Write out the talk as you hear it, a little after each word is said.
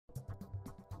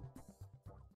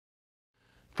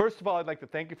First of all, I'd like to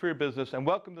thank you for your business and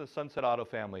welcome to the Sunset Auto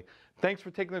family. Thanks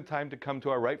for taking the time to come to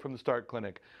our Right from the Start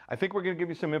clinic. I think we're going to give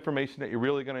you some information that you're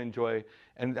really going to enjoy,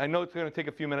 and I know it's going to take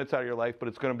a few minutes out of your life, but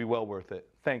it's going to be well worth it.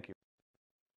 Thank you.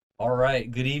 All right,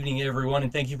 good evening, everyone,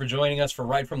 and thank you for joining us for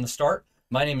Right from the Start.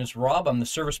 My name is Rob. I'm the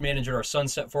service manager at our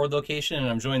Sunset Ford location, and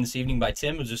I'm joined this evening by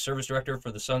Tim, who's the service director for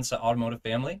the Sunset Automotive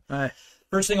family. Hi.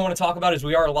 First thing I want to talk about is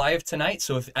we are live tonight,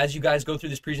 so as you guys go through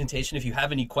this presentation, if you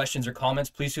have any questions or comments,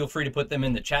 please feel free to put them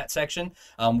in the chat section.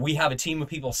 We have a team of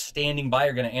people standing by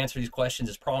are going to answer these questions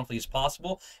as promptly as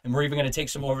possible, and we're even going to take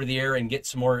some over the air and get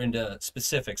some more into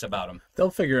specifics about them.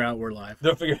 They'll figure out we're live.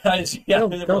 They'll figure out, yeah,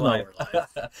 we're live.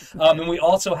 And we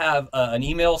also have an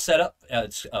email set up.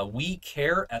 It's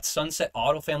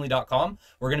wecare@sunsetautofamily.com.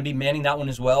 We're going to be manning that one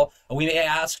as well. We may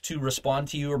ask to respond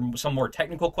to you or some more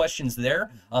technical questions there,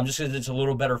 just because it's a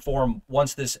little better form.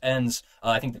 Once this ends,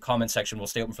 I think the comment section will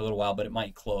stay open for a little while, but it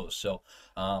might close. So,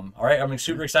 all right, I'm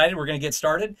super excited. We're going to get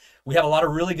started. We have a lot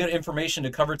of really good information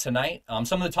to cover tonight.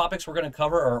 Some of the topics we're going to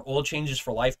cover are our Oil Changes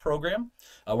for Life program.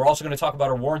 We're also going to talk about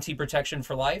our warranty protection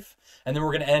for life, and then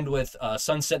we're going to end with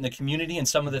Sunset in the community and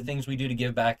some of the things we do to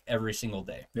give back every single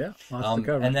day. Yeah, lots to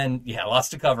cover. And then, yeah, lots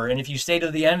to cover. And if you stay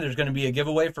to the end, there's going to be a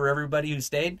giveaway for everybody who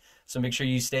stayed. So make sure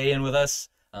you stay in with us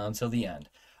until the end.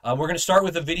 We're going to start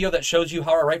with a video that shows you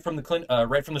how our Right from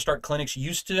the Start clinics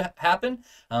used to happen.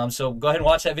 So go ahead and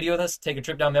watch that video with us. Take a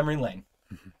trip down memory lane.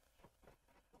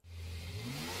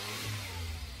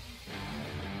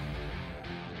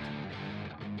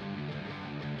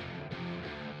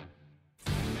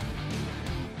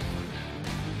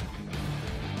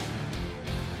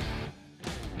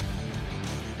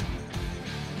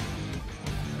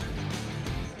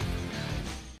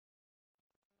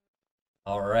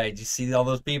 All right, you see all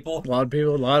those people? A lot of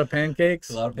people, a lot of pancakes,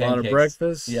 A lot of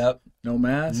breakfast. Yep. No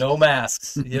masks. No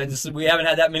masks. Yeah, we haven't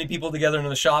had that many people together in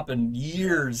the shop in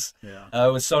years. Yeah.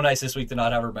 It was so nice this week to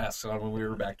not have our masks on when we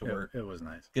were back to work. It was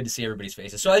nice. Good to see everybody's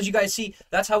faces. So as you guys see,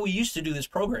 that's how we used to do this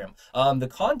program. The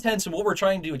contents and what we're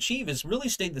trying to achieve has really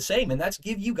stayed the same, and that's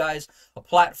give you guys a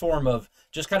platform of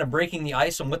just kind of breaking the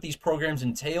ice on what these programs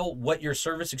entail, what your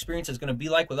service experience is going to be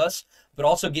like with us, but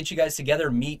also get you guys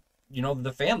together, meet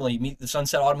the family, meet the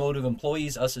Sunset Automotive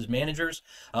employees, us as managers.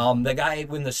 The guy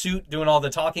in the suit doing all the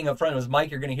talking up front was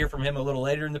Mike. You're going to hear from him a little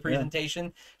later in the presentation.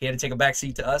 Yeah. He had to take a back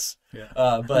seat to us.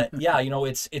 Yeah. But yeah,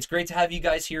 it's great to have you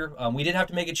guys here. We did have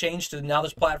to make a change to now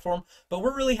this platform, but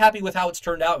we're really happy with how it's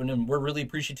turned out, and we're really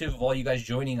appreciative of all you guys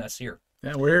joining us here.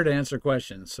 Yeah, we're here to answer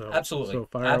questions. So absolutely, so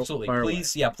absolutely.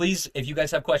 Please, yeah, please, if you guys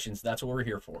have questions, that's what we're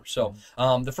here for. So,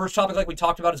 the first topic, like we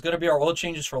talked about, is going to be our oil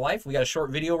changes for life. We got a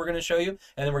short video we're going to show you,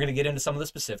 and then we're going to get into some of the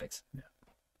specifics. Yeah.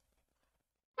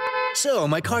 So,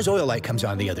 my car's oil light comes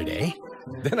on the other day.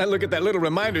 Then I look at that little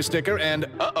reminder sticker and,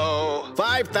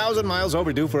 5,000 miles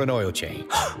overdue for an oil change.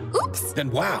 Oops! Then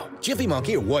wow, Jiffy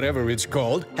Monkey, or whatever it's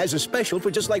called, has a special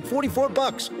for just like 44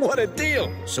 bucks. What a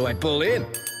deal! So I pull in,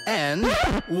 and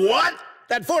what?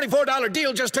 That $44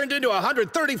 deal just turned into a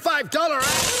 $135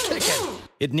 ass ticket.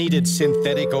 It needed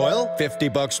synthetic oil, 50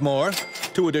 bucks more,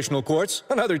 2 additional quarts,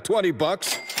 another 20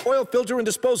 bucks, oil filter and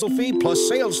disposal fee plus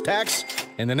sales tax,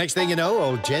 and the next thing you know,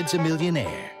 old Jed's a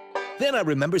millionaire. Then I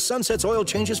remember Sunset's Oil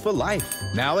Changes for Life.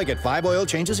 Now I get 5 oil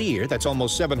changes a year. That's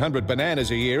almost 700 bananas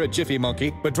a year at Jiffy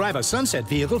Monkey. But drive a Sunset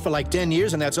vehicle for like 10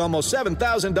 years and that's almost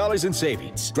 $7,000 in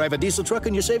savings. Drive a diesel truck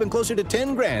and you're saving closer to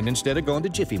 10 grand instead of going to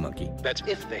Jiffy Monkey. That's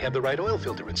if they have the right oil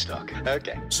filter in stock.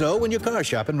 Okay. So when you're car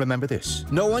shopping, remember this.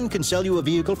 No one can sell you a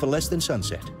vehicle for less than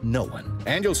Sunset. No one.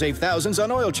 And you'll save thousands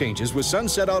on oil changes with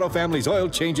Sunset Auto Family's Oil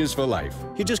Changes for Life.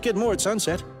 You just get more at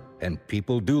Sunset. And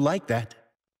people do like that.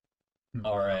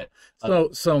 All right.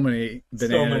 So many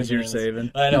bananas you're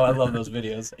saving. I know. I love those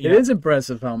videos. It is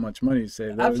impressive how much money you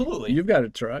save. Absolutely. You've got a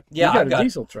truck. Yeah, You've got a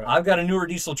diesel truck. I've got a newer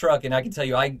diesel truck, and I can tell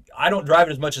you, I don't drive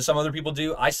it as much as some other people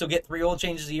do. I still get 3 oil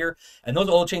changes a year, and those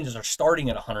oil changes are starting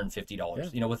at $150.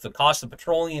 Yeah. With the cost of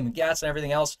petroleum and gas and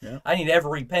everything else, I need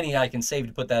every penny I can save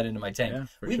to put that into my tank. Yeah,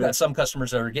 We've got some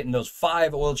customers that are getting those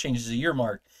 5 oil changes a year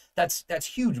mark. That's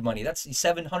huge money. That's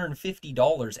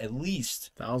 $750 at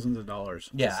least. Thousands of dollars.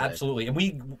 Yeah, absolutely. And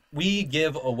we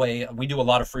give away. We do a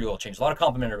lot of free oil changes, a lot of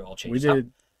complimentary oil changes. We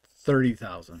did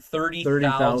 30,000.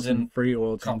 30,000 free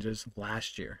oil changes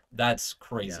last year. That's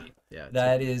crazy. Yeah,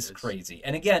 that is crazy.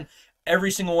 And again,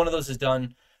 every single one of those is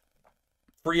done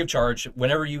free of charge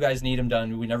whenever you guys need them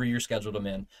done, whenever you're scheduled them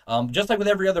in. Just like with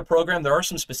every other program, there are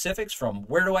some specifics from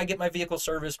where do I get my vehicle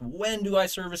serviced, when do I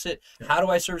service it, how do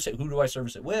I service it, who do I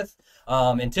service it with.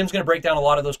 And Tim's going to break down a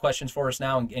lot of those questions for us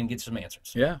now and get some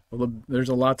answers. Yeah, well, there's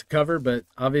a lot to cover, but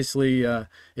obviously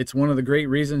it's one of the great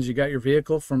reasons you got your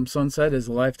vehicle from Sunset is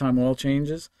the lifetime oil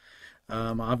changes.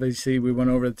 Obviously, we went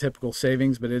over the typical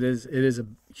savings, but it is a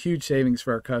huge savings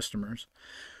for our customers.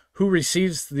 Who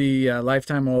receives the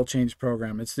lifetime oil change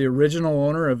program? It's the original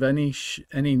owner of any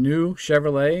new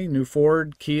Chevrolet, new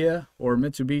Ford, Kia, or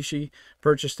Mitsubishi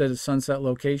purchased at a Sunset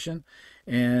location,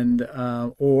 and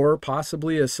or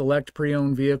possibly a select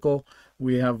pre-owned vehicle.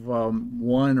 We have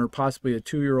one or possibly a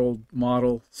 2-year-old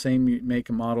model, same make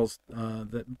and models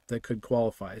that could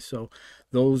qualify. So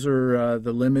those are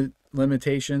the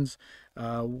limitations.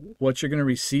 What you're going to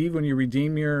receive when you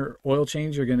redeem your oil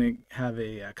change, you're going to have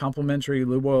a complimentary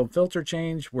lube oil and filter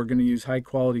change. We're going to use high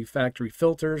quality factory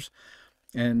filters,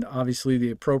 and obviously the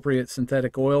appropriate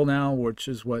synthetic oil now, which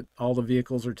is what all the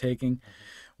vehicles are taking.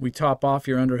 We top off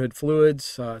your underhood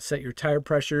fluids, set your tire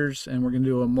pressures, and we're going to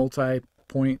do a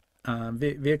multi-point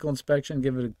vehicle inspection,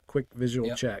 give it a quick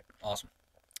visual check. Awesome.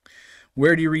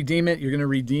 Where do you redeem it? You're going to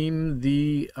redeem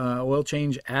the oil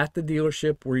change at the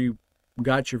dealership where you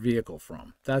got your vehicle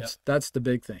from. That's the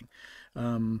big thing.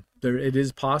 It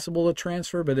is possible to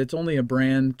transfer, but it's only a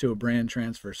brand to a brand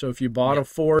transfer. So if you bought a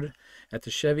Ford at the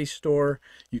Chevy store,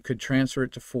 you could transfer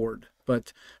it to Ford,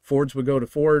 but Fords would go to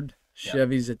Ford,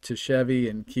 Chevys to Chevy,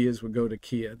 and Kias would go to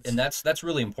Kia. And that's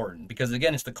really important because,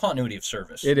 again, it's the continuity of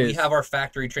service. It is. We have our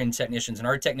factory trained technicians, and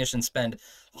our technicians spend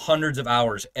hundreds of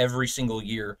hours every single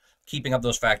year keeping up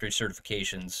those factory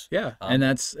certifications.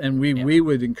 And we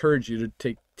would encourage you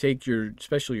to take your,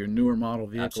 especially your newer model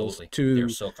vehicles, to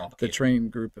the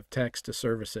trained group of techs to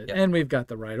service it. And we've got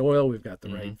the right oil, we've got the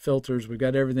right filters, we've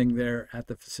got everything there at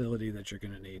the facility that you're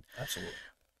going to need. Absolutely.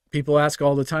 People ask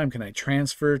all the time, can I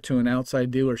transfer to an outside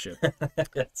dealership?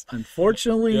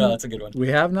 Unfortunately, that's a good one. We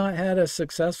have not had a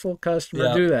successful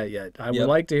customer do that yet. I would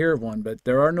like to hear of one, but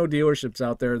there are no dealerships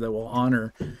out there that will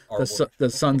honor the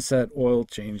Sunset Oil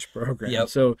Change program.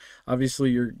 So obviously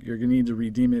you're going to need to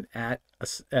redeem it at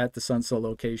the Sunset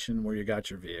location where you got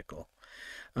your vehicle.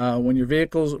 When's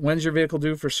your vehicle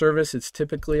due for service? It's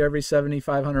typically every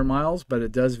 7,500 miles, but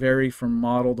it does vary from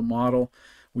model to model.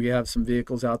 We have some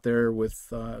vehicles out there with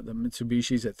the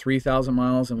Mitsubishis at 3,000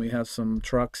 miles, and we have some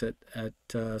trucks at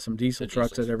some diesel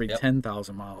trucks at every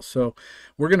 10,000 miles. So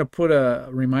we're going to put a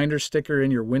reminder sticker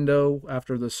in your window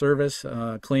after the service,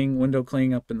 window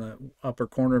cling up in the upper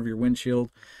corner of your windshield.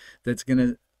 That's going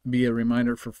to be a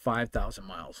reminder for 5,000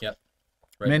 miles.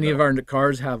 Many of our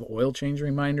cars have oil change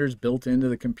reminders built into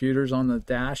the computers on the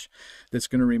dash that's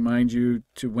going to remind you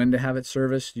to when to have it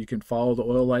serviced. You can follow the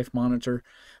oil life monitor.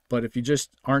 But if you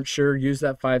just aren't sure, use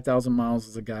that 5,000 miles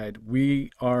as a guide.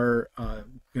 We are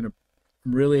going to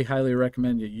really highly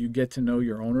recommend you get to know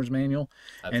your owner's manual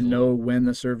and know when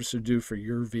the service is due for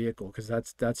your vehicle, because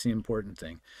that's the important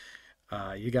thing.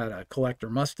 You got a collector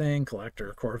Mustang,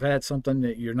 collector Corvette, something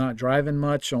that you're not driving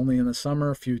much, only in the summer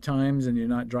a few times, and you're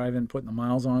not driving, putting the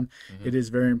miles on. It is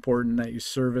very important that you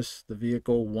service the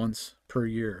vehicle once per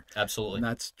year. Absolutely. And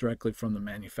that's directly from the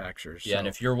manufacturers. And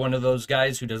if you're one of those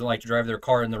guys who doesn't like to drive their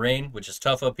car in the rain, which is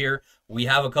tough up here, we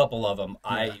have a couple of them.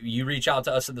 You reach out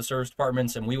to us at the service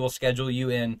departments, and we will schedule you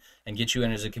in and get you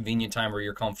in as a convenient time where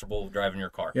you're comfortable driving your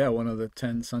car. Yeah, one of the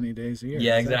 10 sunny days a year.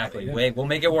 Yeah, exactly. We'll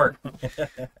make it work.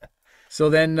 So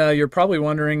then you're probably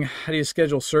wondering, how do you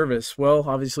schedule service? Well,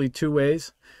 obviously 2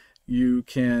 ways. You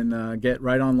can get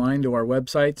right online to our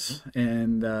websites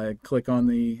and click on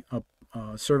the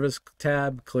service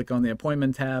tab, click on the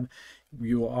appointment tab.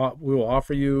 We will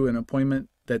offer you an appointment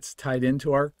that's tied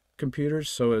into our computers,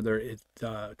 so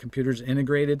computers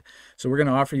integrated. So we're going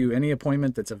to offer you any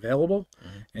appointment that's available,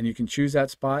 and you can choose that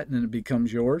spot, and then it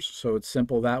becomes yours. So it's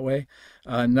simple that way.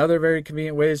 Another very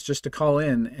convenient way is just to call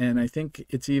in, and I think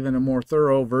it's even a more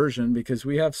thorough version because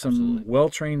we have some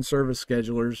well-trained service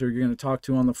schedulers who you're going to talk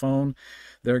to on the phone.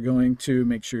 They're going to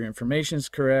make sure your information is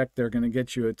correct. They're going to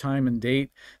get you a time and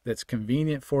date that's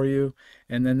convenient for you.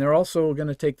 And then they're also going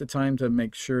to take the time to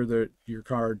make sure that your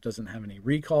car doesn't have any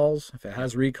recalls. If it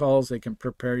has recalls, they can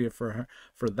prepare you for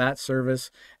that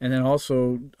service. And then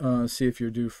also see if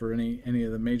you're due for any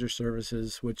of the major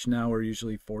services, which now are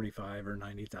usually 45 or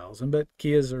 90,000. But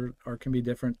Kias can be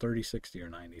different, 30, 60, or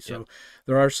 90. So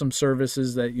there are some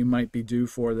services that you might be due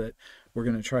for that we're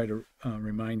going to try to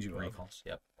remind you of. Recalls,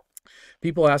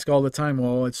 People ask all the time,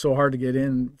 well, it's so hard to get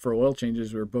in for oil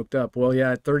changes. We're booked up. Well,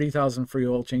 yeah, at 30,000 free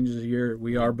oil changes a year,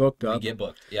 we are booked up. We get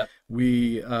booked,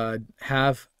 We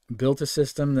have built a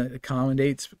system that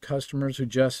accommodates customers who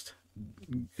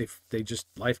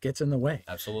life gets in the way.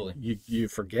 Absolutely. You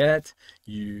forget,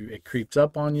 it creeps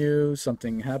up on you,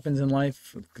 something happens in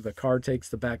life, the car takes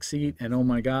the back seat, and oh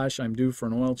my gosh, I'm due for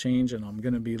an oil change and I'm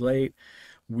going to be late.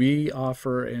 We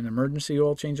offer an emergency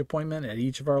oil change appointment at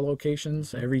each of our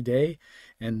locations every day,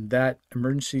 and that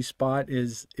emergency spot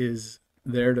is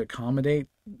there to accommodate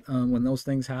when those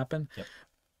things happen. Yep.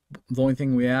 The only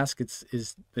thing we ask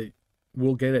is that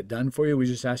we'll get it done for you. We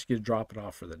just ask you to drop it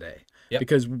off for the day. Yep.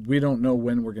 Because we don't know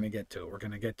when we're going to get to it. We're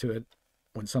going to get to it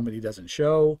when somebody doesn't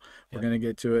show. We're going to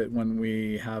get to it when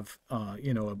we have a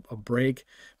break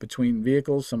between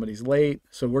vehicles, somebody's late.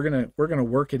 So we're going to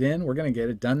work it in. We're going to get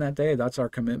it done that day. That's our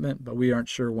commitment, but we aren't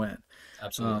sure when.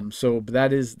 Absolutely. So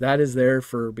that is there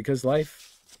because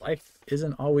life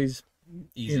isn't always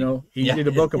easy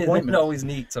to book appointments. It's always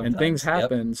neat sometimes. And things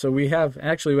happen. Yep. So we have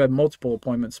multiple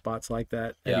appointment spots like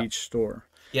that at each store.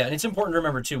 Yeah, and it's important to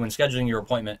remember, too, when scheduling your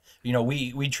appointment,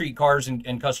 we treat cars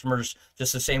and customers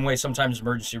just the same way sometimes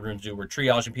emergency rooms do. We're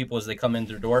triaging people as they come in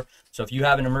through the door. So if you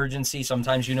have an emergency,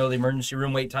 sometimes the emergency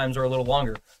room wait times are a little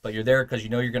longer, but you're there because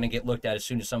you're going to get looked at as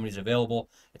soon as somebody's available.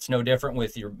 It's no different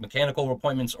with your mechanical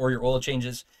appointments or your oil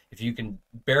changes. If you can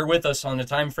bear with us on the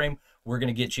time frame, we're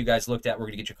going to get you guys looked at. We're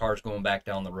going to get your cars going back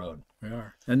down the road. We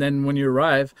are. And then when you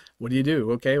arrive, what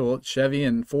do? Okay, well, it's Chevy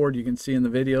and Ford, you can see in the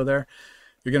video there.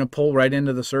 You're going to pull right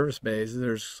into the service bays.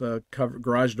 There's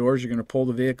garage doors you're going to pull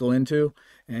the vehicle into,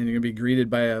 and you're going to be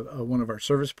greeted by one of our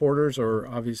service porters, or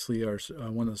obviously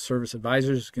one of the service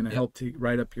advisors is going to help to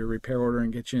write up your repair order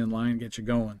and get you in line, get you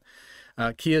going.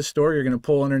 Kia store, you're going to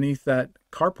pull underneath that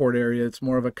carport area. It's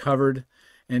more of a covered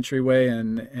entryway,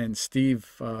 and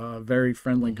Steve, very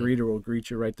friendly greeter, will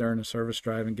greet you right there in the service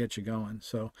drive and get you going.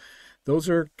 So those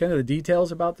are kind of the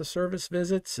details about the service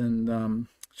visits, and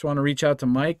just want to reach out to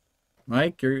Mike.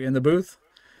 Mike, you're in the booth.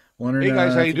 Hey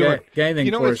guys, how you doing?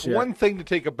 It's one thing to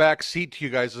take a back seat to you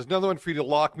guys. There's another one for you to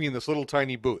lock me in this little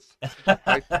tiny booth.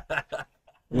 Right?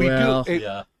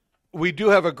 We do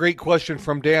have a great question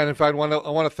from Dan. In fact, I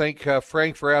want to thank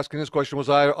Frank for asking this question. Was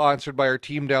answered by our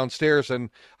team downstairs, and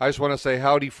I just want to say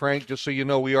howdy, Frank. Just so you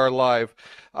know, we are live.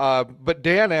 But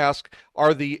Dan asked,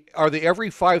 are the every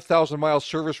 5,000 mile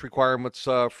service requirements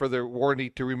for the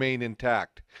warranty to remain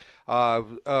intact?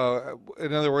 In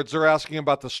other words, they're asking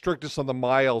about the strictness on the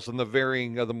miles and the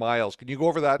varying of the miles. Can you go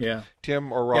over that,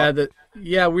 Tim or Rob?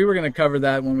 We were going to cover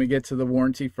that when we get to the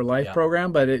Warranty for Life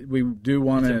program, but we do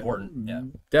want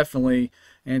to definitely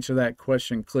answer that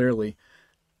question clearly.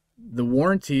 The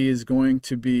warranty is going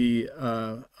to be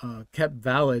kept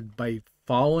valid by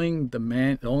following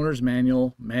the owner's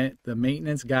manual, the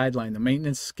maintenance guideline, the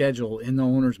maintenance schedule in the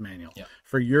owner's manual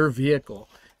for your vehicle.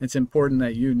 It's important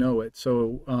that you know it.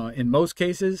 So in most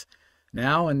cases,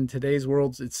 now in today's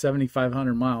world, it's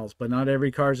 7,500 miles, but not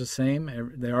every car is the same.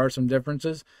 There are some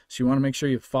differences. So you want to make sure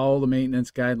you follow the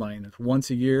maintenance guideline. It's once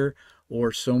a year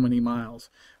or so many miles.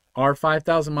 Our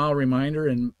 5,000 mile reminder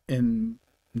in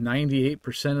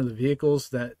 98% of the vehicles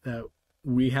that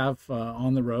we have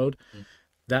on the road,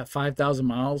 that 5,000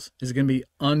 miles is going to be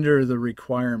under the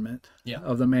requirement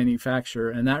of the manufacturer,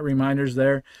 and that reminder's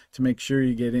there to make sure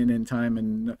you get in time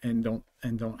and don't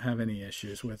have any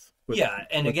issues with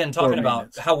and again, talking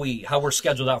about how we're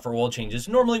scheduled out for oil changes.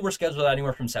 Normally we're scheduled out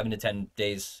anywhere from 7 to 10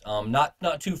 days, not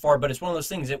too far, but it's one of those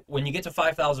things that when you get to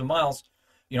 5,000 miles,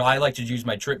 I like to use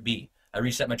my trip B. I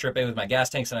reset my trip A with my gas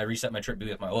tanks, and I reset my trip B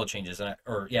with my oil changes, and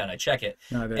I check it.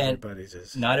 Not everybody's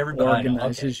is. Not everybody.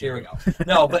 Okay, here we go.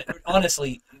 No, but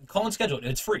honestly, call and schedule it.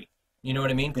 It's free. You know what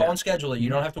I mean? Call and schedule it. You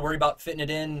don't have to worry about fitting it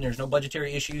in. There's no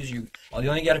budgetary issues. The only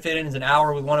thing you got to fit in is an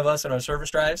hour with one of us on our service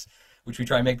drives, which we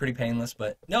try and make pretty painless.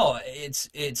 But no,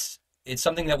 it's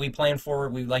something that we plan for.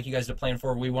 We like you guys to plan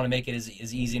for. We want to make it as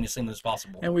easy and as seamless as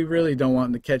possible. And we really don't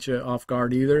want to catch you off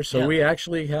guard either. So we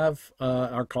actually have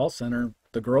our call center.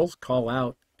 The girls call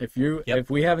out. If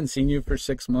we haven't seen you for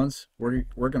 6 months, we're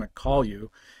going to call you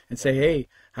and say, hey,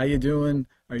 how you doing?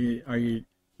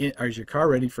 Is your car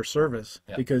ready for service?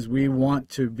 Because we want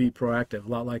to be proactive, a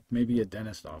lot like maybe a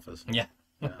dentist office.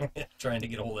 Trying to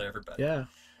get a hold of everybody.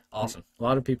 Awesome. A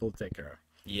lot of people to take care of.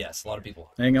 Yes, a lot of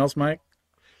people. Anything else, Mike?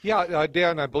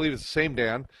 Dan, I believe it's the same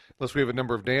Dan, unless we have a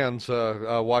number of Dans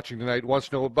watching tonight, wants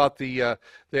to know about the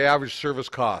average service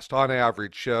cost on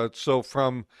average. So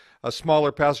from a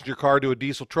smaller passenger car to a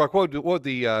diesel truck, what would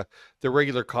the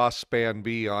regular cost span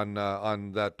be on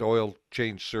that oil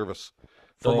change service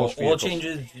for most vehicles? Oil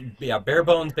changes, bare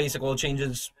bones, basic oil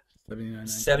changes,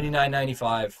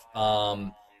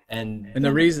 $79.95. And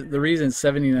the reason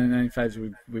 $79.95 is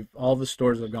we've all the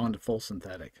stores have gone to full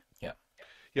synthetic.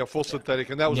 Full synthetic,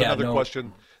 and that was another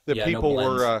question that people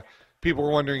were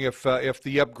wondering if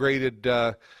the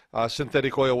upgraded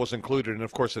synthetic oil was included, and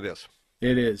of course it is.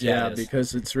 It is,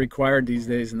 because it's required these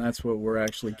days, and that's what we're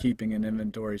actually keeping in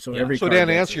inventory. So every So Dan,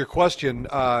 to answer your question,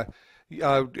 have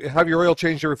your oil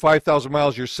changed every 5,000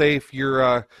 miles. You're safe.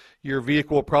 Your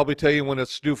vehicle will probably tell you when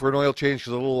it's due for an oil change,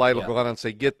 because a little light will go on and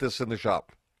say, "Get this in the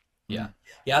shop." Yeah.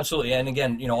 Yeah, absolutely. And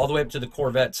again, all the way up to the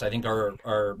Corvettes, I think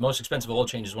our most expensive oil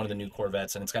change is one of the new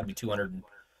Corvettes, and it's got to be $200,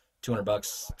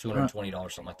 $220,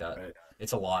 something like that. Right.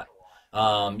 It's a lot.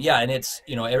 Yeah, and it's,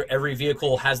 every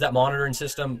vehicle has that monitoring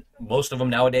system. Most of them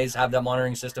nowadays have that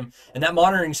monitoring system. And that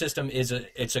monitoring system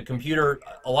it's a computer.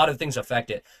 A lot of things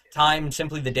affect it. Time,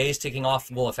 simply the days ticking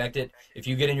off will affect it. If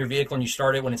you get in your vehicle and you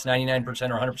start it when it's 99% or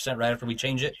 100% right after we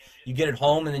change it, you get it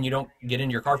home and then you don't get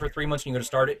into your car for 3 months and you go to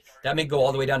start it, that may go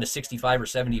all the way down to 65 or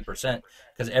 70%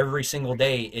 because every single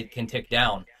day it can tick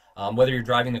down, whether you're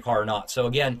driving the car or not. So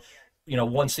again,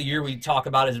 once a year we talk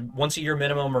about is once a year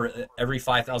minimum, or every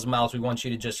 5,000 miles, we want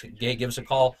you to just give us a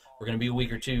call. We're going to be a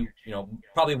week or two,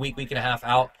 probably a week and a half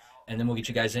out, and then we'll get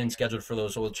you guys in scheduled for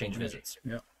those oil change visits.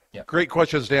 Yeah. Great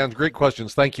questions, Dan. Great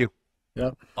questions. Thank you.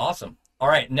 Yep. Awesome. All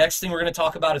right. Next thing we're going to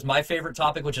talk about is my favorite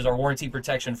topic, which is our warranty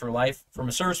protection for life. From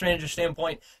a service manager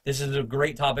standpoint, this is a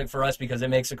great topic for us because it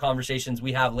makes the conversations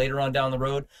we have later on down the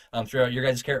road throughout your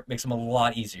guys' care, makes them a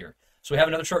lot easier. So we have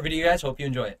another short video, guys. Hope you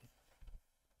enjoy it.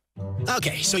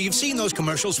 Okay, so you've seen those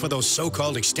commercials for those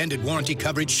so-called extended warranty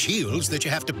coverage shields that you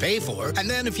have to pay for, and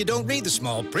then if you don't read the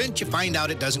small print, you find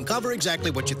out it doesn't cover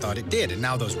exactly what you thought it did, and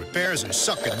now those repairs are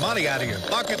sucking money out of your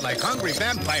pocket like hungry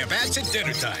vampire bats at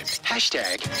dinner time.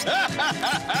 Hashtag.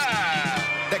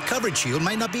 That coverage shield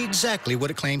might not be exactly what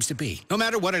it claims to be, no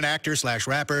matter what an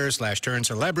actor/rapper/turned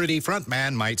celebrity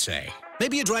frontman might say.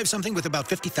 Maybe you drive something with about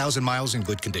 50,000 miles in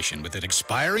good condition with an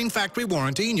expiring factory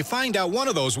warranty, and you find out one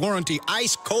of those warranty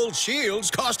ice-cold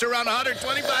shields cost around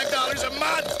 $125 a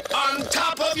month on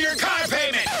top of your car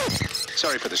payment.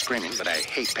 Sorry for the screaming, but I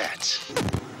hate pets.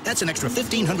 That's an extra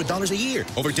 $1,500 a year.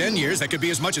 Over 10 years, that could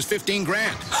be as much as $15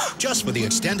 grand. Just for the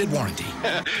extended warranty.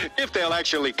 If they'll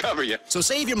actually cover you. So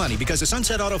save your money because the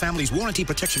Sunset Auto family's warranty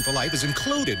protection for life is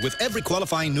included with every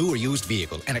qualifying new or used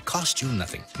vehicle, and it costs you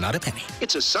nothing, not a penny.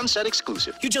 It's a Sunset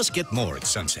exclusive. You just get more at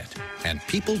Sunset. And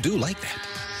people do like that.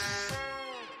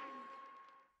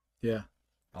 Yeah.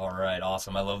 All right,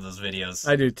 awesome. I love those videos.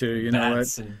 I do too. You know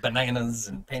what? And bananas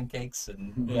and pancakes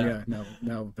and yeah.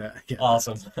 Yeah.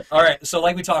 Awesome. All right, so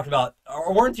like we talked about,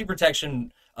 our warranty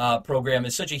protection program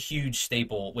is such a huge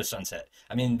staple with Sunset.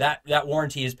 I mean, that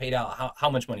warranty is paid out. How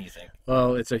much money do you think?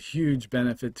 Well, it's a huge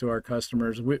benefit to our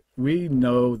customers. We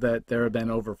know that there have been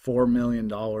over $4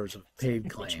 million of paid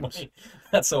claims.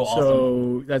 That's so awesome.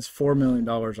 So that's $4 million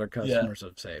our customers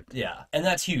have saved. Yeah, and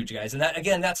that's huge, guys. And that,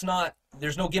 again, that's not,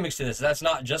 there's no gimmicks to this. That's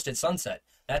not just at Sunset.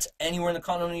 That's anywhere in the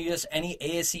continental U.S., any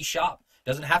ASC shop.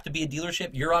 Doesn't have to be a dealership.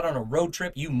 You're out on a road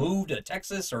trip. You moved to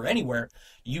Texas or anywhere.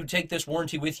 You take this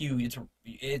warranty with you.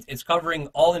 It's covering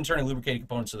all internally lubricated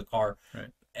components of the car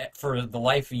for the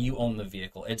life you own the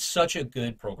vehicle. It's such a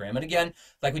good program. And again,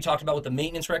 like we talked about with the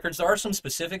maintenance records, there are some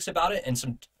specifics about it and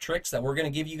some tricks that we're going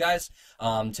to give you guys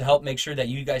to help make sure that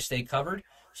you guys stay covered.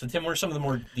 So, Tim, what are some of the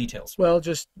more details? Well,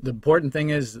 just the important thing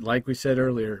is, like we said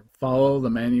earlier, follow the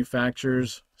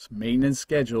manufacturer's maintenance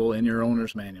schedule in your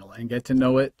owner's manual and get to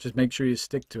know it. Just make sure you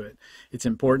stick to it. It's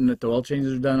important that the oil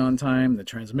changes are done on time, the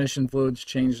transmission fluids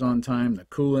changed on time, the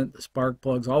coolant, the spark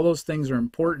plugs, all those things are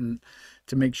important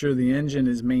to make sure the engine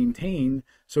is maintained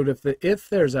so that if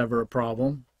there's ever a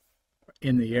problem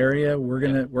in the area, we're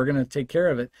gonna take care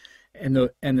of it. And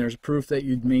there's proof that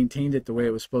you maintained it the way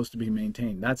it was supposed to be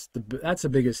maintained. That's the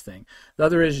biggest thing. The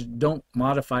other is don't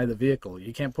modify the vehicle.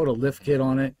 You can't put a lift kit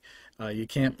on it. You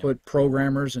can't put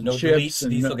programmers and chips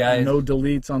and no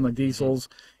deletes on the diesels.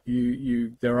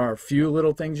 There are a few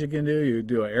little things you can do. You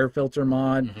do an air filter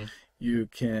mod. You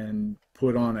can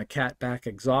put on a catback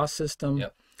exhaust system.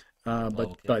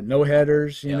 But no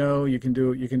headers. You know, you can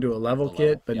do a level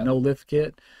kit, but no lift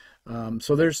kit.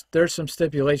 So there's some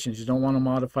stipulations. You don't want to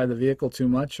modify the vehicle too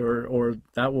much, or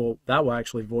that will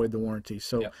actually void the warranty.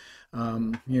 So,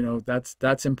 you know,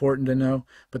 that's important to know.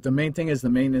 But the main thing is the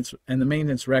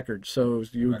maintenance record. So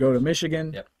you go to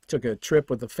Michigan, took a trip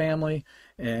with the family,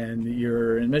 and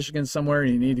you're in Michigan somewhere,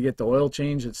 and you need to get the oil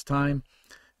change. It's time.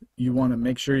 You want to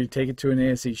make sure you take it to an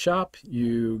ASE shop.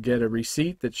 You get a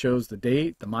receipt that shows the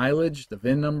date, the mileage, the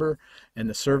VIN number, and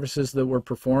the services that were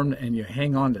performed, and you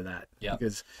hang on to that.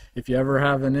 Because if you ever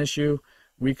have an issue,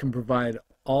 we can provide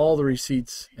all the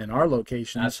receipts in our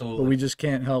locations. Absolutely. But we just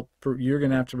can't help. You're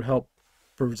going to have to help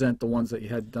present the ones that you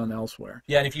had done elsewhere.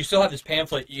 Yeah, and if you still have this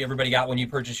pamphlet everybody got when you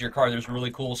purchased your car, there's a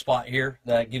really cool spot here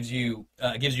that gives you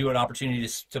an opportunity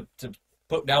to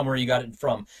put down where you got it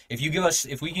from. If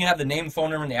we can have the name,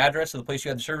 phone number, and the address of the place you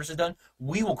had the services done,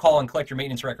 we will call and collect your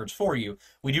maintenance records for you.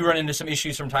 We do run into some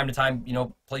issues from time to time. You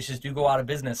know, places do go out of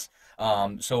business.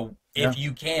 So if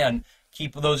you can,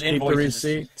 keep those invoices. Keep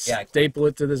the receipt. Staple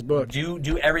it to this book.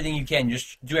 Do everything you can.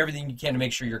 Just do everything you can to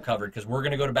make sure you're covered, because we're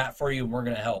going to go to bat for you and we're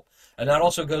going to help. And that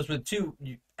also goes with, too,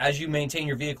 as you maintain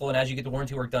your vehicle and as you get the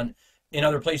warranty work done in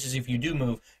other places, if you do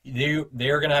move,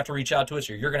 they're going to have to reach out to us,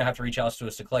 or you're going to have to reach out to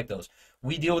us to collect those.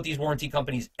 We deal with these warranty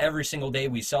companies every single day.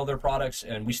 We sell their products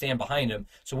and we stand behind them,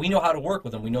 so we know how to work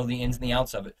with them. We know the ins and the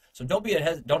outs of it. So don't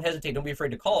hesitate. Don't be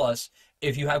afraid to call us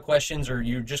if you have questions or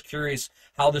you're just curious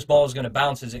how this ball is going to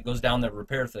bounce as it goes down the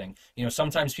repair thing.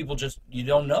 Sometimes people you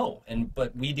don't know,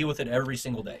 but we deal with it every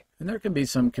single day. And there can be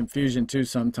some confusion too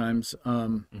sometimes.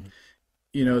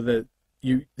 That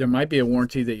there might be a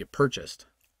warranty that you purchased.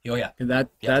 Oh yeah. And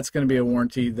that's going to be a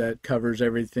warranty that covers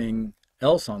everything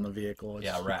else on the vehicle.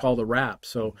 It's called a wrap.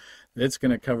 So it's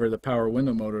going to cover the power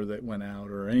window motor that went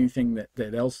out, or anything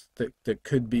that else that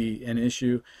could be an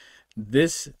issue.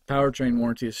 This powertrain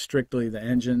warranty is strictly the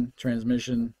engine,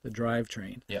 transmission, the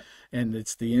drivetrain. Yeah. And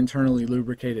it's the internally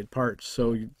lubricated parts.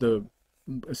 So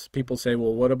people say,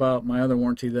 well, what about my other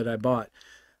warranty that I bought?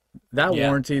 That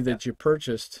warranty that you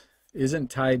purchased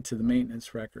isn't tied to the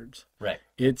maintenance records. Right.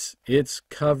 It's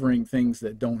covering things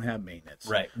that don't have maintenance.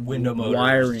 Right. Window motors,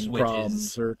 wiring switches,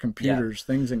 problems, or computers,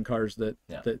 things in cars that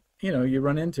you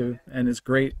run into, and it's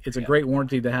great. It's a great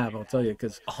warranty to have, I'll tell you,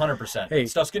 because 100%. Hey,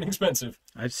 stuff's getting expensive.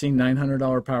 I've seen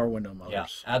 $900 power window motors.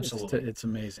 Yeah, absolutely. It's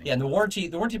amazing. Yeah, and the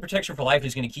warranty protection for life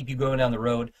is going to keep you going down the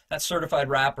road. That certified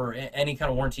wrap or any kind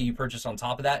of warranty you purchase on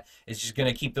top of that is just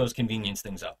going to keep those convenience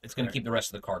things up. It's going to keep the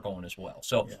rest of the car going as well.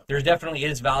 So there definitely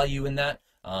is value in that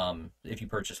if you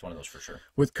purchase one of those, for sure.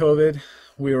 With COVID,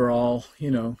 we were all,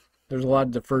 there's a lot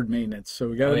of deferred maintenance. So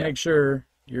we got to make sure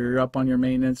you're up on your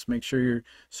maintenance, make sure you're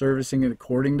servicing it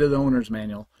according to the owner's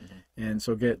manual. And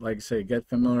so get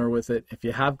familiar with it. If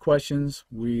you have questions,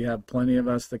 we have plenty of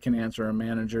us that can answer. Our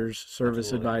managers,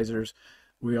 service advisors,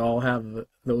 we all have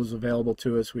those available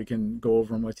to us. We can go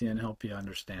over them with you and help you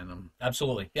understand them.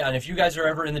 Absolutely. Yeah, and if you guys are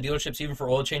ever in the dealerships, even for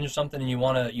oil change or something, and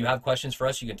you have questions for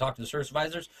us, you can talk to the service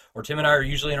advisors, or Tim and I are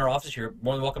usually in our office. You're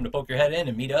more than welcome to poke your head in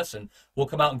and meet us, and we'll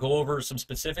come out and go over some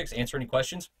specifics, answer any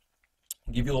questions,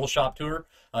 give you a little shop tour.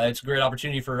 It's a great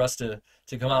opportunity for us to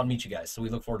come out and meet you guys, so we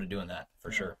look forward to doing that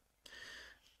for sure.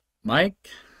 Mike,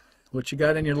 what you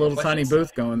got in your little tiny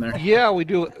booth going there? Yeah, we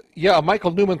do. Yeah,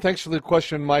 Michael Newman, thanks for the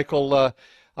question, Michael.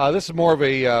 This is more of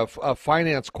a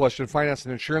finance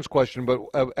and insurance question, but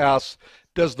asks,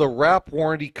 does the wrap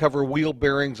warranty cover wheel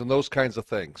bearings and those kinds of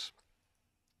things?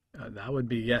 That would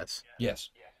be yes. Yes.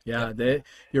 Yeah,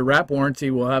 your wrap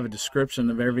warranty will have a description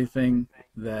of everything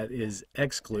that is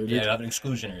excluded. Yeah, have an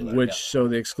exclusionary list. So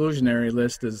the exclusionary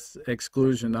list is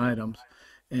exclusion items.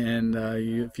 And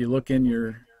if you look in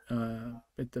your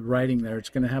at the writing there, it's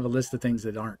going to have a list of things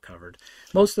that aren't covered.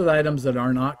 Most of the items that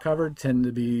are not covered tend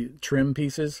to be trim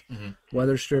pieces,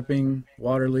 weather stripping,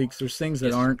 water leaks. There's things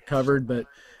that aren't covered, but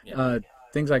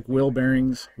things like wheel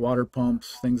bearings, water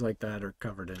pumps, things like that are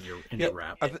covered in your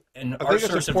wrap. And our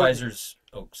service advisors.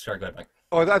 Oh, sorry, go ahead, Mike.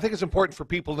 Oh, I think it's important for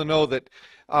people to know that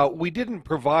we didn't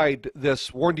provide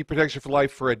this warranty protection for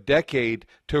life for a decade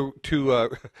to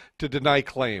deny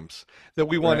claims. That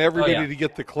we want everybody to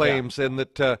get the claims, and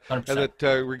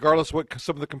that regardless of what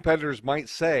some of the competitors might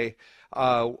say,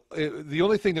 the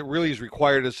only thing that really is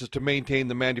required is just to maintain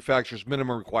the manufacturer's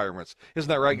minimum requirements. Isn't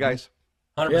that right, guys?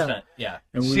 100%. Yeah.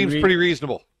 And seems pretty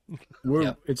reasonable.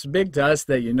 It's big to us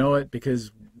that you know it,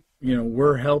 because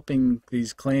we're helping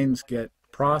these claims get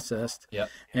processed.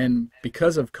 And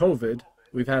because of COVID,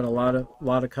 we've had a lot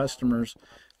of customers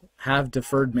have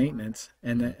deferred maintenance,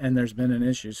 and there's been an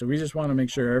issue. So we just want to make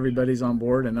sure everybody's on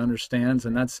board and understands,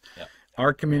 and that's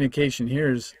our communication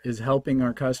here is helping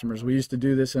our customers. We used to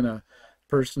do this in a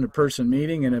person-to-person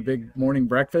meeting and a big morning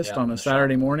breakfast on a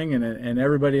Saturday morning, and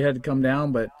everybody had to come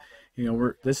down, but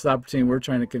this is the opportunity. We're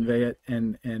trying to convey it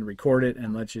and record it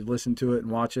and let you listen to it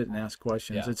and watch it and ask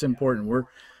questions. It's important.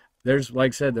 There's, like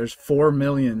I said, there's $4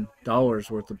 million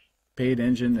worth of paid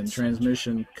engine and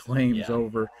transmission claims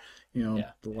over, the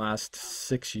last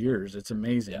 6 years. It's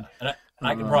amazing. Yeah. And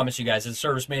I can promise you guys, as a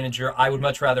service manager, I would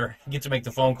much rather get to make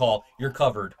the phone call. You're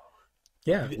covered.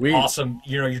 Yeah, awesome.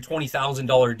 Your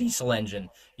 $20,000 diesel engine,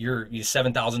 your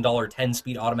 $7,000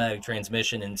 10-speed automatic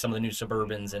transmission, and some of the new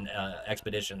Suburbans and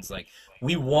Expeditions. Like,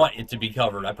 we want it to be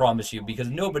covered. I promise you, because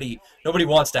nobody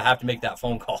wants to have to make that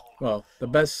phone call. Well, the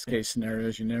best case scenario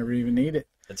is you never even need it.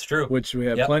 That's true. Which we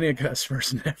have plenty of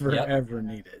customers never ever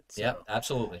need it. So, yeah,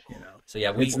 absolutely. So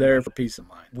it's there for peace of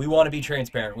mind. We want to be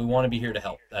transparent. We want to be here to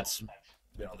help. That's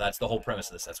the whole premise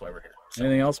of this. That's why we're here. So.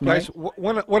 Anything else, Mike? Guys,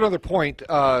 one other point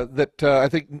that I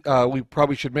think we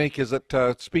probably should make is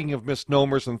that speaking of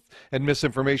misnomers and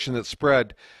misinformation that's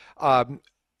spread,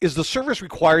 Is the service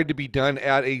required to be done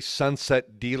at a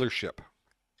Sunset dealership?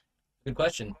 Good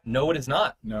question. No, it is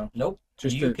not. No. Nope.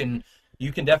 You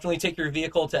can definitely take your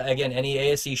vehicle to, again, any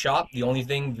ASE shop. The only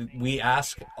thing we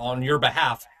ask on your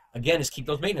behalf, again, is keep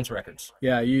those maintenance records.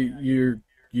 Yeah, you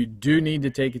do need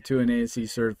to take it to an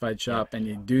ASE certified shop, and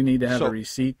you do need to have a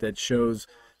receipt that shows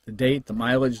the date, the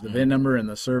mileage, the VIN number, and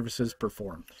the services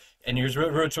performed. And here's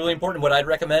what's really important. What I'd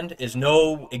recommend is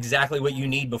know exactly what you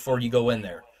need before you go in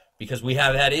there. Because we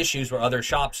have had issues where other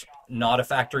shops, not a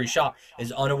factory shop,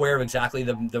 is unaware of exactly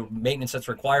the maintenance that's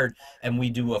required, and we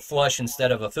do a flush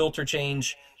instead of a filter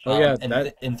change,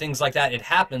 and things like that. It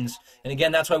happens, and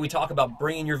again, that's why we talk about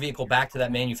bringing your vehicle back to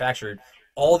that manufacturer.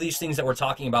 All these things that we're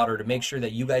talking about are to make sure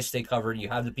that you guys stay covered, you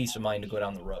have the peace of mind to go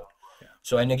down the road. Yeah.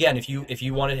 So, and again, if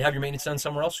you want to have your maintenance done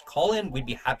somewhere else, call in. We'd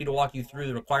be happy to walk you through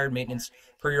the required maintenance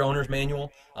per your owner's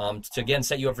manual to, again,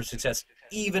 set you up for success.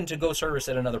 Even to go service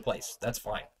at another place, that's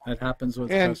fine. That happens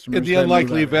with and customers. In the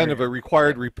unlikely event of a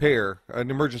required repair,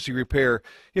 an emergency repair,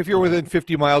 if you're within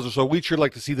 50 miles or so, we'd sure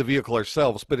like to see the vehicle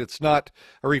ourselves, but it's not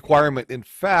a requirement. In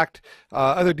fact,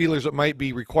 other dealers that might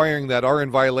be requiring that are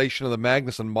in violation of the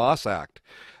Magnuson-Moss Act,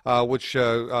 which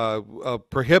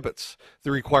prohibits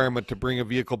the requirement to bring a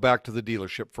vehicle back to the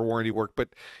dealership for warranty work. But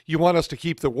you want us to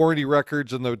keep the warranty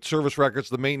records and the service records,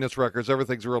 the maintenance records,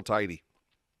 everything's real tidy.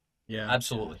 Yeah,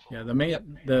 absolutely. Yeah,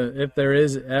 if there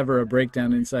is ever a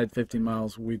breakdown inside 50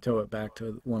 miles, we tow it back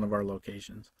to one of our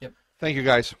locations. Yep. Thank you,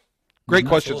 guys. Great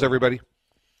questions, everybody.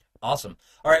 Awesome.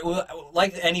 All right. Well,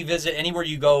 like any visit, anywhere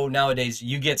you go nowadays,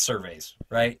 you get surveys,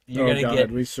 right?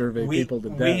 We survey people to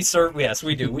death. Yes,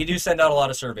 we do. We do send out a lot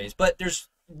of surveys. But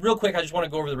real quick, I just want to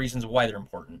go over the reasons why they're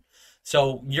important.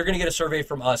 So you're going to get a survey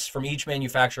from us, from each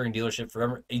manufacturer and dealership,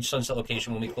 for each Sunset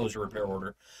location when we close your repair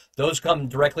order. Those come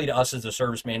directly to us as the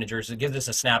service managers. It gives us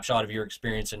a snapshot of your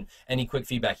experience and any quick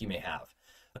feedback you may have.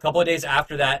 A couple of days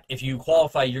after that, if you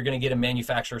qualify, you're going to get a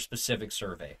manufacturer-specific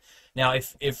survey. Now,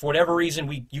 if for whatever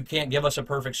reason you can't give us a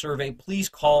perfect survey, please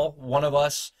call one of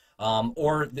us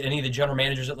or any of the general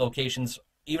managers at locations,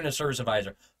 even a service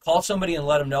advisor. Call somebody and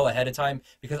let them know ahead of time,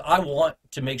 because I want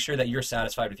to make sure that you're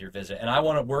satisfied with your visit, and I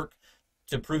want to work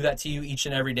to prove that to you each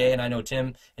and every day. And I know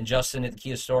Tim and Justin at the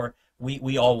Kia store,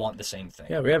 we all want the same thing.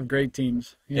 Yeah, we have great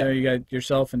teams. You know, you got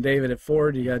yourself and David at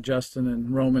Ford, you got Justin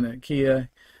and Roman at Kia,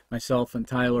 myself and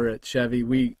Tyler at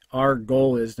Chevy. Our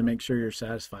goal is to make sure you're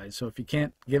satisfied. So if you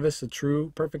can't give us a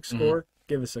true perfect score,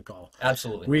 give us a call.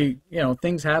 Absolutely.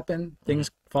 Things happen,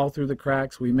 things fall through the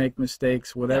cracks, we make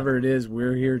mistakes, whatever it is,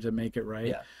 we're here to make it right.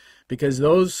 Yeah. Because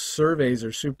those surveys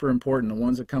are super important, the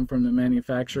ones that come from the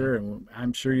manufacturer, and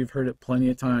I'm sure you've heard it plenty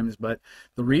of times, but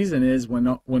the reason is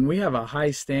when we have a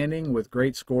high standing with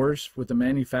great scores with the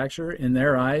manufacturer, in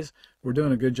their eyes, we're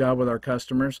doing a good job with our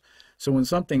customers. So when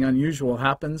something unusual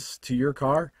happens to your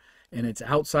car and it's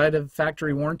outside of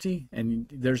factory warranty and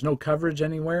there's no coverage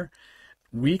anywhere,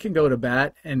 we can go to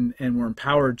bat, and we're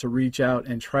empowered to reach out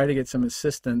and try to get some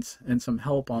assistance and some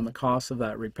help on the cost of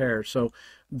that repair. So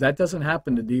that doesn't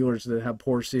happen to dealers that have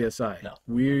poor CSI.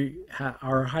 No.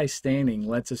 Our high standing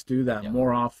lets us do that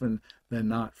more often than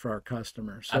not for our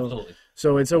customers. So, absolutely.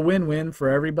 So it's a win-win for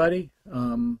everybody.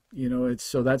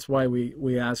 So that's why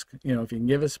we ask, if you can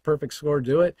give us a perfect score,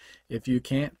 do it. If you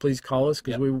can't, please call us,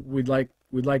 because we'd like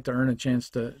to earn a chance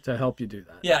to help you do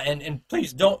that. Yeah, and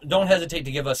please don't hesitate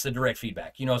to give us the direct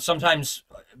feedback. Sometimes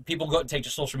people take to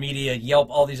social media, Yelp,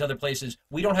 all these other places.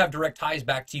 We don't have direct ties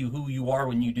back to you, who you are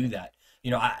when you do that.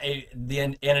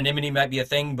 The anonymity might be a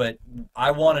thing, but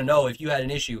I want to know if you had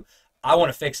an issue. I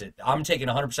want to fix it. I'm taking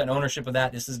 100% ownership of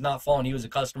that. This is not falling you as a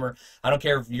customer. I don't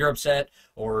care if you're upset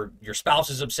or your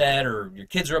spouse is upset or your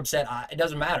kids are upset. It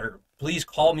doesn't matter. Please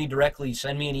call me directly,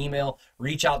 send me an email,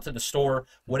 reach out to the store,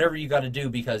 whatever you got to do,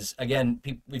 because again,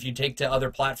 if you take to other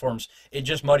platforms, it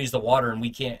just muddies the water, and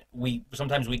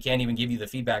sometimes we can't even give you the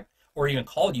feedback or even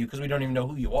call you because we don't even know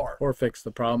who you are. Or fix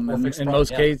the problem. In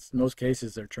most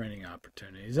cases, they're training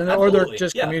opportunities, or they're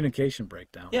just communication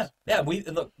breakdowns. Yeah.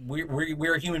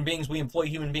 We're human beings. We employ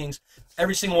human beings.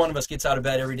 Every single one of us gets out of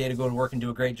bed every day to go to work and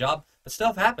do a great job. But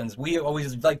stuff happens. We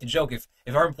always like to joke, if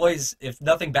our employees, if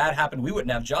nothing bad happened, we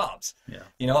wouldn't have jobs.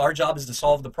 Yeah. Our job is to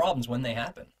solve the problems when they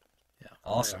happen. Yeah.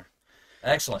 Awesome.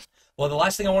 Excellent. Well, the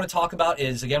last thing I want to talk about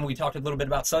is, again, we talked a little bit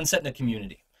about Sunset in the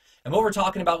community. And what we're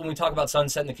talking about when we talk about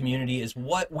Sunset in the community is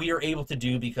what we are able to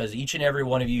do because each and every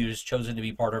one of you has chosen to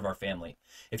be part of our family.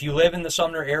 If you live in the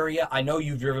Sumner area, I know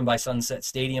you've driven by Sunset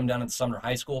Stadium down at the Sumner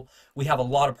High School. We have a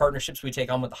lot of partnerships we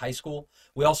take on with the high school.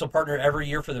 We also partner every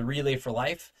year for the Relay for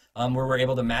Life, where we're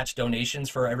able to match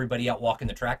donations for everybody out walking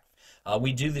the track.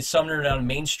 We do the Sumner down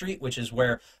Main Street, which is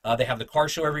where they have the car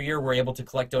show every year. We're able to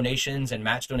collect donations and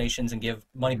match donations and give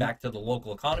money back to the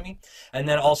local economy. And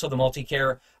then also the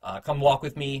Multicare, Come Walk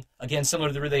With Me, again, similar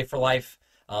to the Relay for Life.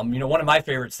 One of my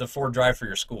favorites, the Ford Drive for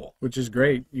Your School. Which is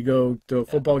great. You go to a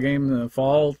football game in the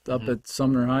fall up at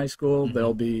Sumner High School.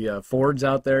 There'll be Fords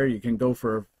out there. You can go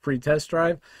for a free test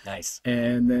drive. Nice.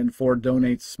 And then Ford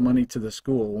donates money to the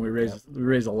school. We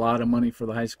raise a lot of money for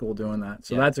the high school doing that.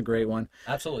 So that's a great one.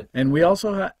 Absolutely. And we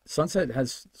also Sunset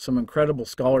has some incredible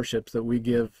scholarships that we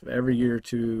give every year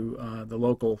to the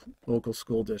local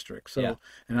school district. So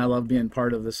and I love being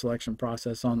part of the selection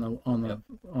process on the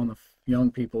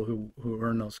young people who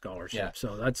earn those scholarships.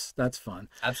 So that's fun.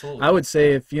 Absolutely. I would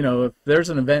say if there's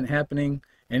an event happening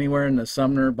anywhere in the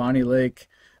Sumner, Bonnie Lake,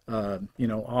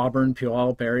 Auburn,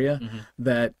 Puyallup area,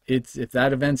 that if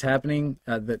that event's happening,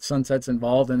 that Sunset's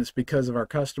involved, and it's because of our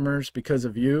customers, because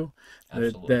of you,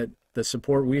 that the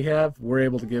support we have, we're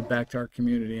able to give back to our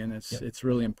community, and it's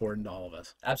really important to all of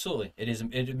us. Absolutely. It is.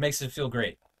 It makes it feel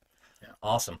great.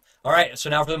 Awesome. All right, so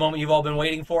now for the moment you've all been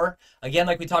waiting for. Again,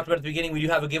 like we talked about at the beginning, we do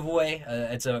have a giveaway.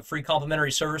 It's a free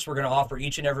complimentary service we're going to offer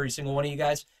each and every single one of you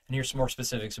guys, and here's some more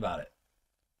specifics about it.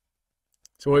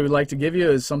 So what we'd like to give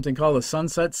you is something called a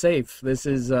Sunset Safe. This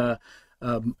is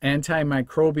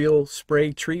antimicrobial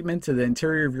spray treatment to the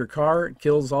interior of your car. It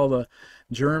kills all the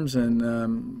germs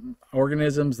and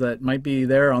organisms that might be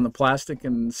there on the plastic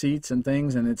and seats and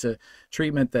things, and it's a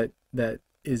treatment that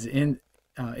is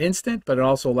instant, but it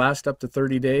also lasts up to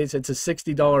 30 days. It's a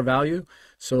 $60 value,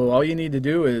 so all you need to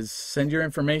do is send your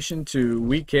information to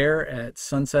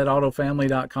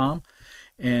WeCare@sunsetautofamily.com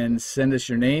and send us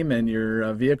your name and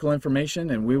your vehicle information,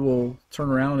 and we will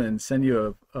turn around and send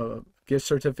you a gift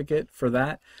certificate for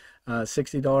that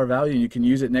 $60 value. You can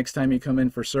use it next time you come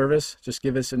in for service. Just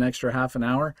give us an extra half an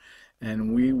hour,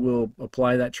 and we will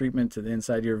apply that treatment to the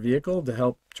inside of your vehicle to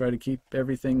help try to keep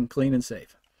everything clean and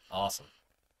safe. Awesome.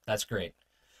 That's great.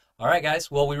 All right, guys.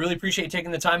 Well, we really appreciate you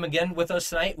taking the time again with us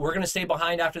tonight. We're going to stay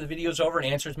behind after the video's over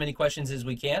and answer as many questions as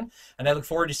we can, and I look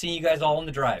forward to seeing you guys all on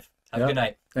the drive. Have a good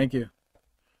night. Thank you.